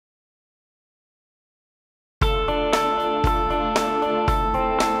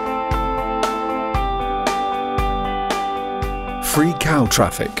Free cow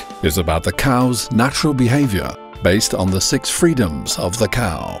traffic is about the cow's natural behavior based on the 6 freedoms of the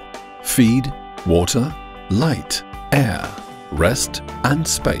cow: feed, water, light, air, rest, and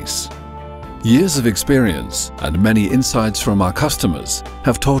space. Years of experience and many insights from our customers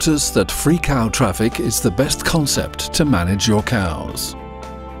have taught us that free cow traffic is the best concept to manage your cows.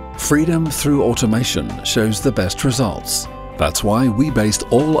 Freedom through automation shows the best results. That's why we based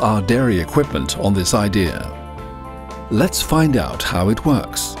all our dairy equipment on this idea. Let's find out how it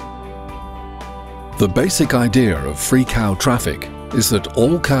works. The basic idea of free cow traffic is that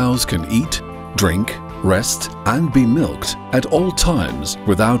all cows can eat, drink, rest and be milked at all times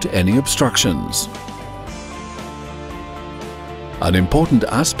without any obstructions. An important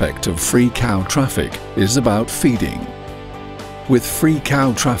aspect of free cow traffic is about feeding. With free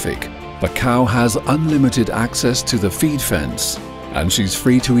cow traffic, the cow has unlimited access to the feed fence and she's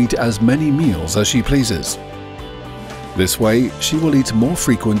free to eat as many meals as she pleases. This way, she will eat more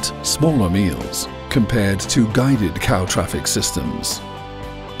frequent, smaller meals compared to guided cow traffic systems.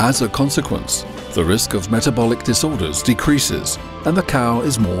 As a consequence, the risk of metabolic disorders decreases and the cow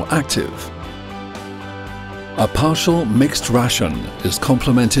is more active. A partial mixed ration is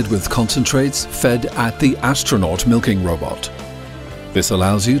complemented with concentrates fed at the astronaut milking robot. This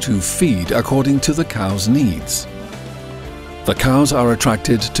allows you to feed according to the cow's needs. The cows are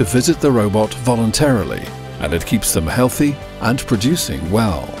attracted to visit the robot voluntarily, and it keeps them healthy and producing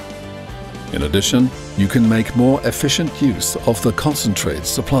well. In addition, you can make more efficient use of the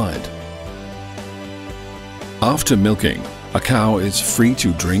concentrates supplied. After milking, a cow is free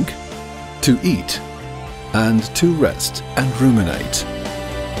to drink, to eat, and to rest and ruminate.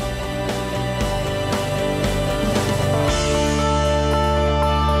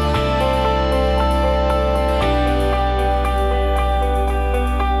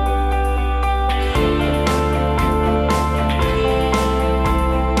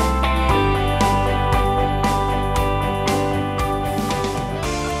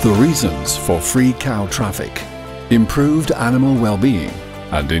 The reasons for free cow traffic: improved animal well-being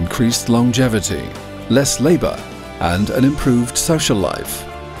and increased longevity, less labor and an improved social life,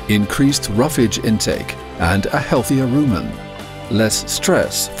 increased roughage intake and a healthier rumen, less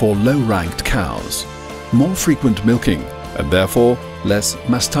stress for low-ranked cows, more frequent milking and therefore less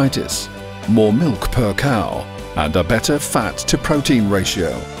mastitis, more milk per cow and a better fat-to-protein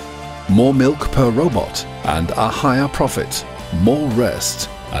ratio, more milk per robot and a higher profit, more rest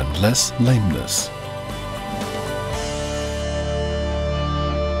and less lameness.